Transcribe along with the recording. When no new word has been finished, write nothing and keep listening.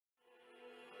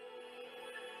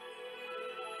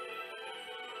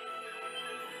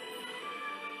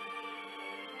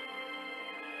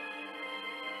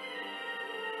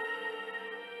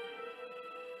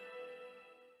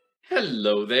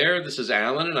Hello there, this is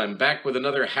Alan, and I'm back with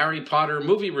another Harry Potter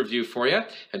movie review for you.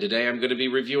 And today I'm going to be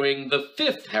reviewing the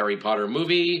fifth Harry Potter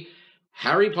movie,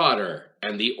 Harry Potter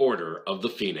and the Order of the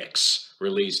Phoenix,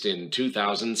 released in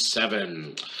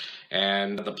 2007.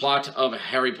 And the plot of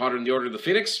Harry Potter and the Order of the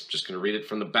Phoenix, just going to read it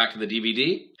from the back of the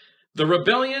DVD. The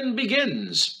rebellion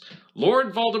begins.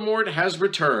 Lord Voldemort has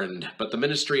returned, but the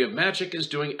Ministry of Magic is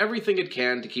doing everything it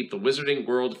can to keep the wizarding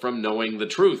world from knowing the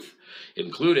truth,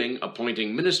 including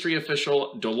appointing Ministry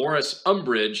official Dolores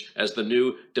Umbridge as the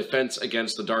new Defense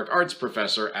Against the Dark Arts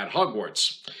professor at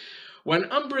Hogwarts. When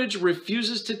Umbridge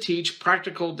refuses to teach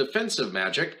practical defensive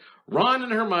magic, Ron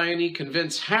and Hermione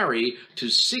convince Harry to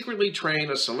secretly train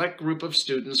a select group of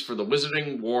students for the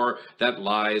wizarding war that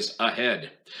lies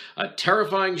ahead. A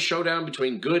terrifying showdown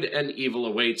between good and evil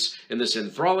awaits in this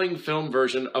enthralling film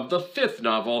version of the fifth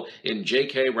novel in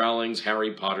J.K. Rowling's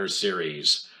Harry Potter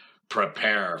series.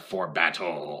 Prepare for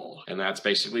battle. And that's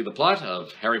basically the plot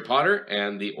of Harry Potter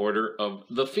and the Order of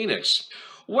the Phoenix.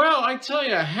 Well, I tell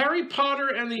you, Harry Potter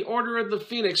and the Order of the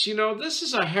Phoenix, this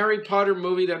is a Harry Potter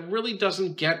movie that really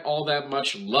doesn't get all that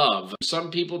much love.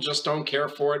 Some people just don't care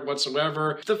for it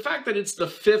whatsoever. The fact that it's the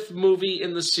fifth movie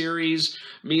in the series,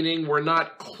 meaning we're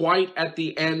not quite at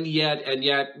the end yet, and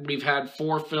yet we've had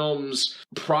 4 films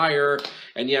prior,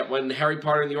 and yet when Harry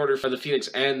Potter and the Order of the Phoenix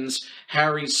ends,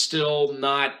 Harry's still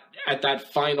not at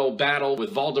that final battle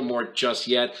with Voldemort just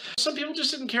yet. Some people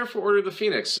just didn't care for Order of the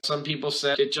Phoenix. Some people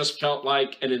said it just felt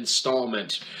like an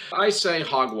installment. I say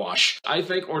hogwash. I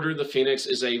think Order of the Phoenix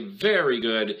is a very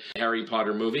good Harry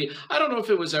Potter movie. I don't know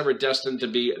if it was ever destined to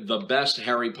be the best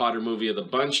Harry Potter movie of the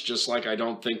bunch, just like I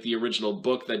don't think the original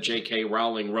book that J.K.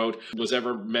 Rowling wrote was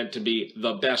ever meant to be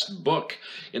the best book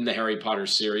in the Harry Potter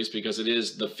series, because it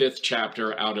is the 5th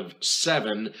chapter out of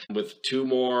 7, with 2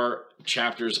 more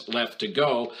chapters left to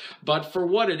go. But for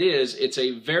what it is, it's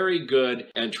a very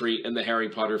good entry in the Harry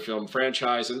Potter film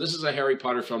franchise, and this is a Harry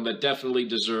Potter film that definitely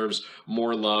deserves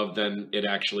more love than it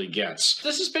actually gets.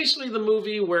 This is basically the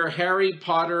movie where Harry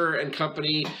Potter and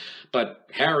company, but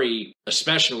Harry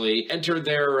especially, enter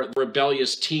their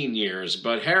rebellious teen years.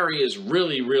 But Harry is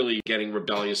really getting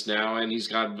rebellious now, and he's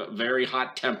got a very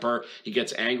hot temper. He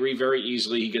gets angry very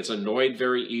easily. He gets annoyed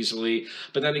very easily.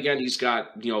 But then again, he's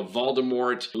got,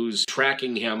 Voldemort who's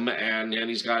tracking him, and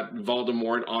he's got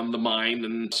Voldemort on the mind.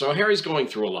 And so Harry's going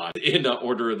through a lot in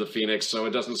Order of the Phoenix, so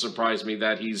it doesn't surprise me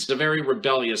that he's a very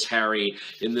rebellious Harry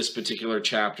in this particular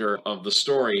chapter of the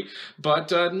story.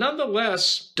 But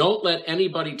nonetheless, don't let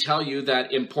anybody tell you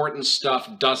that important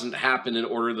stuff doesn't happen in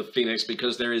Order of the Phoenix,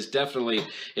 because there is definitely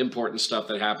important stuff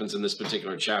that happens in this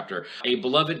particular chapter. A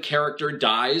beloved character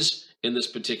dies in this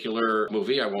particular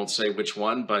movie. I won't say which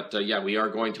one, but yeah, we are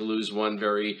going to lose one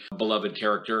very beloved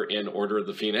character in Order of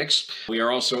the Phoenix. We are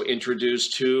also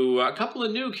introduced to a couple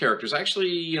of new characters.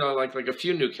 Actually, like a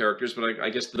few new characters, but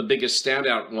I guess the biggest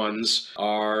standout ones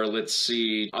are, let's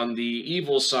see, on the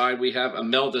evil side, we have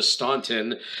Imelda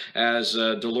Staunton as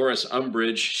Dolores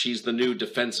Umbridge. She's the new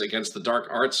Defense Against the Dark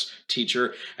Arts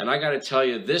teacher, and I gotta tell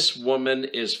you, this woman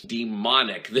is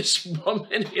demonic. This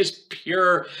woman is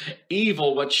pure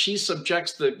evil. What she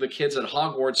subjects the kids at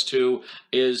Hogwarts to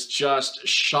is just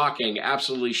shocking,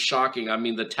 absolutely shocking. I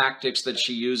mean, the tactics that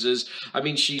she uses. I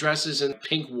mean, she dresses in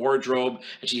pink wardrobe,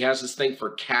 and she has this thing for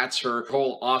cats. Her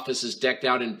whole office is decked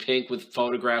out in pink with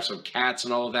photographs of cats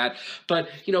and all of that. But,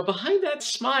 behind that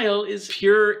smile is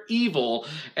pure evil,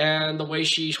 and the way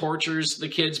she tortures the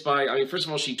kids by, first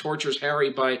of all, she tortures Harry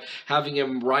by having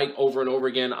him write over and over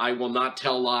again, "I will not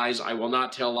tell lies, I will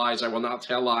not tell lies, I will not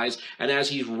tell lies." And as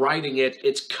he's writing it,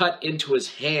 it's cut into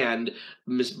his hand,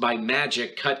 by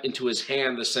magic, cut into his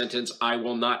hand the sentence, "I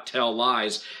will not tell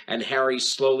lies." And Harry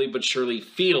slowly but surely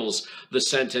feels the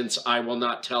sentence, "I will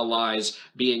not tell lies,"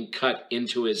 being cut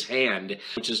into his hand,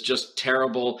 which is just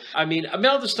terrible. I mean,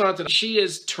 Imelda Staunton, she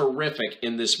is terrific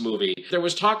in this movie. There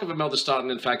was talk of Imelda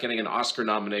Staunton, in fact, getting an Oscar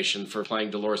nomination for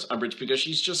playing Dolores Umbridge, because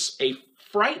she's just a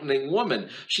frightening woman.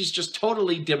 She's just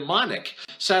totally demonic.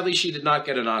 Sadly, she did not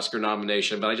get an Oscar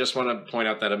nomination, but I just want to point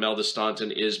out that Imelda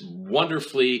Staunton is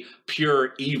wonderfully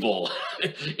pure evil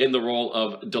in the role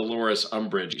of Dolores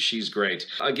Umbridge. She's great.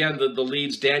 Again, the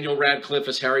leads, Daniel Radcliffe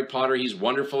as Harry Potter. He's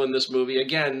wonderful in this movie.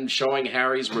 Again, showing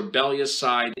Harry's rebellious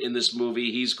side in this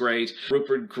movie. He's great.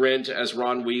 Rupert Grint as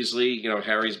Ron Weasley,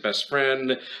 Harry's best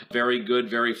friend. Very good,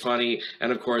 very funny.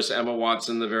 And of course, Emma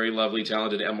Watson, the very lovely,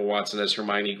 talented Emma Watson as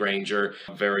Hermione Granger.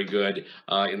 very good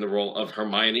in the role of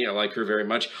Hermione. I like her very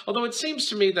much. Although it seems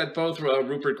to me that both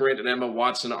Rupert Grint and Emma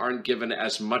Watson aren't given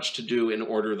as much to do in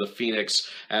Order of the Phoenix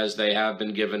as they have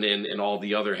been given in all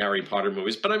the other Harry Potter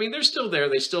movies. But I mean, they're still there.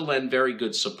 They still lend very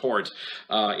good support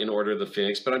in Order of the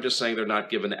Phoenix. But I'm just saying they're not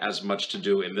given as much to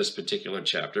do in this particular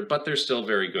chapter. But they're still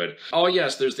very good. Oh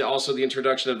yes, there's also the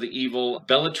introduction of the evil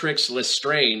Bellatrix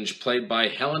Lestrange, played by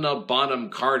Helena Bonham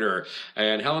Carter.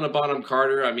 And Helena Bonham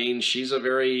Carter, I mean, she's a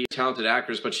very talented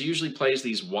actress, but she usually plays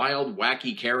these wild,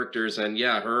 wacky characters. And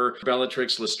yeah, her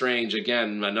Bellatrix Lestrange,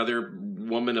 again, another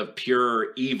woman of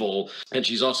pure evil. And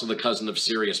she's also the cousin of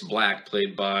Sirius Black,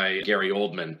 played by Gary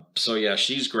Oldman. So yeah,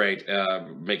 she's great,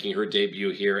 making her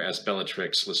debut here as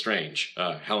Bellatrix Lestrange,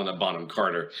 Helena Bonham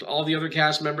Carter. All the other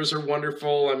cast members are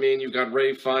wonderful. I mean, you've got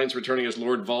Ralph Fiennes returning as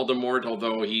Lord Voldemort,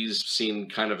 although he's seen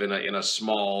kind of in a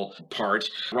small part.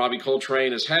 Robbie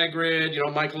Coltrane as Hagrid. You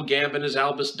know, Michael Gambon as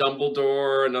Albus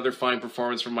Dumbledore. Another fine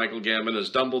performance from Michael Gambon as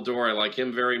Dumbledore. I like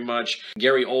him very much.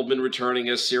 Gary Oldman returning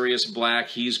as Sirius Black.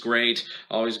 He's great.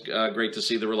 Always great to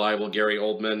see the reliable Gary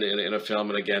Oldman in a film.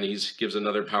 And again, he gives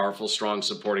another powerful, strong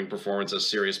supporting performance as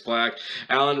Sirius Black.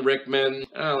 Alan Rickman,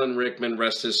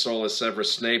 rest his soul, as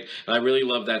Severus Snape. And I really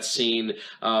love that scene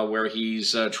where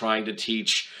he's trying to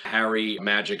teach Harry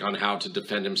magic on how to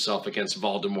defend himself against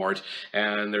Voldemort.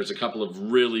 And there's a couple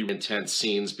of really intense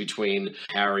scenes between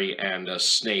Harry and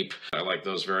Snape. I like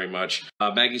those very much.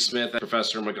 Maggie Smith,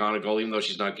 Professor McGonagall, even though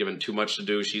she's not given too much to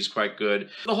do, she's quite good.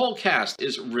 The whole cast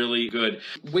is really good.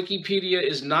 Wikipedia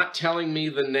is not telling me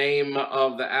the name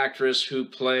of the actress who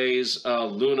plays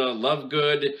Luna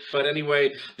Lovegood. But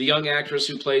anyway, the young actress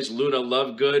who plays Luna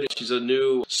Lovegood, she's a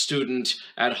new student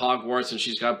at Hogwarts, and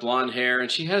she's got blonde hair,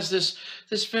 and she has this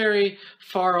very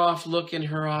far-off look in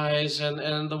her eyes,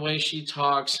 and the way she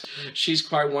talks. She's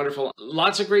quite wonderful.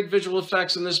 Lots of great visual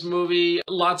effects in this movie.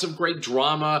 Lots of great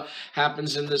drama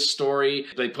happens in this story.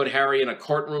 They put Harry in a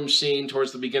courtroom scene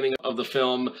towards the beginning of the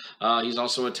film. He's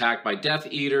also attacked by Death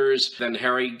Eaters. Then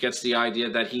Harry gets the idea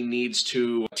that he needs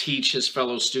to teach his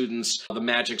fellow students the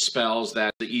magic spells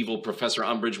that the evil Professor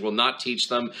Umbridge will not teach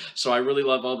them. So I really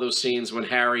love all those scenes when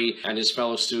Harry and his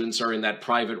fellow students are in that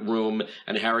private room,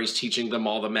 and Harry's teaching them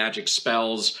all the magic spells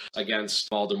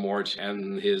against Voldemort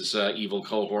and his evil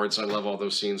cohorts. I love all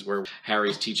those scenes where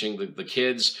Harry's teaching the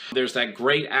kids. There's that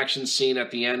great action scene at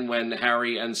the end when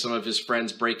Harry and some of his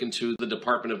friends break into the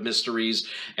Department of Mysteries,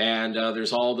 and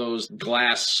there's all those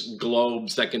glass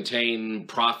globes that contain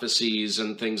prophecies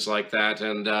and things like that,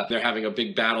 and they're having a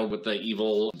big battle with the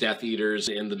evil Death Eaters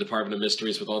in the Department of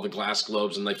Mysteries with all the glass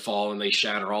globes, and they fall and they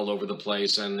shatter all over the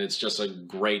place, and it's just a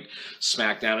great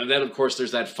smackdown. And then, of course,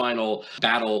 there's that final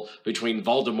battle between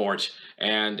Voldemort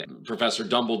and Professor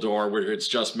Dumbledore, where it's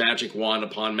just magic wand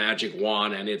upon magic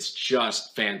wand, and it's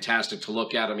just fantastic to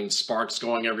look at. I mean, sparks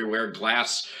going everywhere,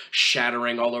 glass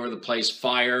shattering all over the place,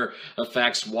 fire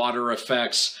effects, water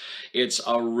effects. It's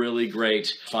a really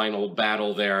great final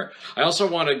battle there. I also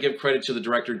want to give credit to the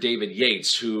director David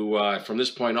Yates, who from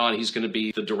this point on, he's going to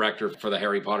be the director for the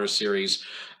Harry Potter series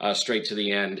straight to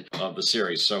the end of the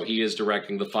series. So he is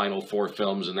directing the final 4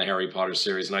 films in the Harry Potter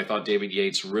series, and I thought David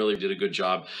Yates really did a good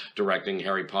job directing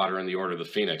Harry Potter and the Order of the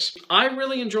Phoenix. I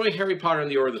really enjoy Harry Potter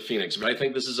and the Order of the Phoenix, but I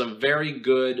think this is a very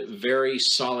good, very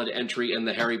solid entry in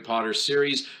the Harry Potter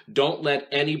series. Don't let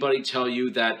anybody tell you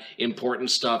that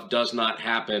important stuff does not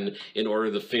happen in Order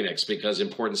of the Phoenix, because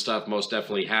important stuff most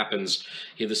definitely happens.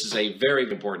 This is a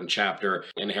very important chapter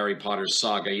in Harry Potter's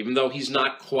saga. Even though he's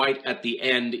not quite at the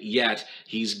end yet,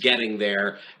 he's getting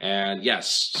there. And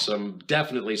yes,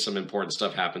 definitely some important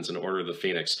stuff happens in Order of the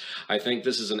Phoenix. I think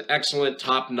this is an excellent,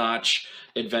 top-notch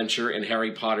adventure in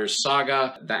Harry Potter's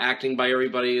saga. The acting by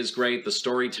everybody is great. The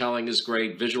storytelling is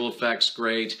great. Visual effects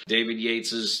great. David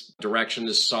Yates's direction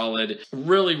is solid.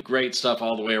 Really great stuff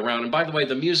all the way around. And by the way,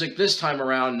 the music this time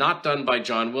around, not done by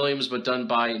John Williams, but done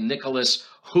by Nicholas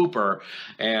Hooper,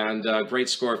 and great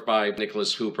score by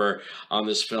Nicholas Hooper on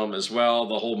this film as well.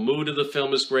 The whole mood of the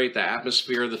film is great. The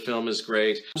atmosphere of the film is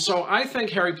great. So I think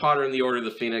Harry Potter and the Order of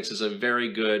the Phoenix is a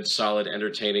very good, solid,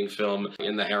 entertaining film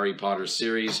in the Harry Potter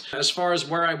series. As far as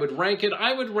where I would rank it,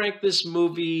 I would rank this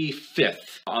movie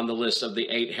 5th on the list of the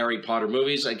 8 Harry Potter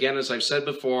movies. Again, as I've said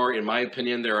before, in my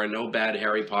opinion, there are no bad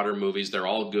Harry Potter movies. They're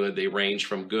all good. They range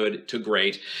from good to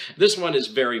great. This one is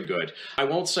very good. I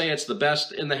won't say it's the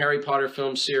best in the Harry Potter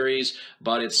film series,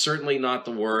 but it's certainly not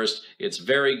the worst. It's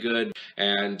very good,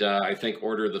 and I think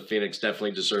Order of the Phoenix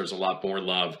definitely deserves a lot more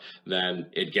love than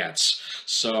it gets.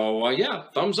 So yeah,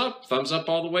 thumbs up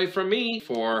all the way from me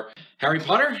for Harry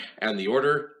Potter and the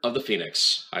Order of the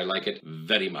Phoenix. I like it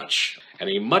very much, and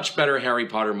a much better Harry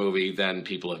Potter movie than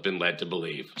people have been led to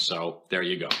believe. So there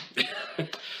you go.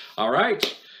 All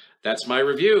right, that's my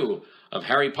review of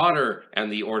Harry Potter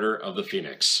and the Order of the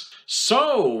Phoenix.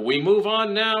 So, we move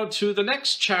on now to the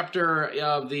next chapter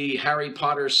of the Harry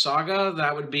Potter saga.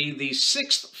 That would be the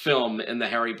 6th film in the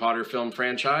Harry Potter film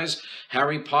franchise,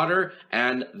 Harry Potter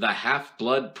and the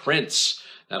Half-Blood Prince.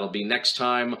 That'll be next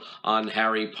time on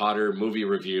Harry Potter Movie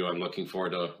Review. I'm looking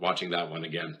forward to watching that one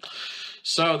again.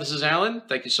 So, this is Alan.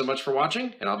 Thank you so much for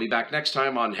watching, and I'll be back next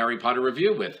time on Harry Potter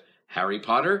Review with Harry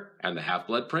Potter and the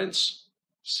Half-Blood Prince.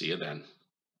 See you then.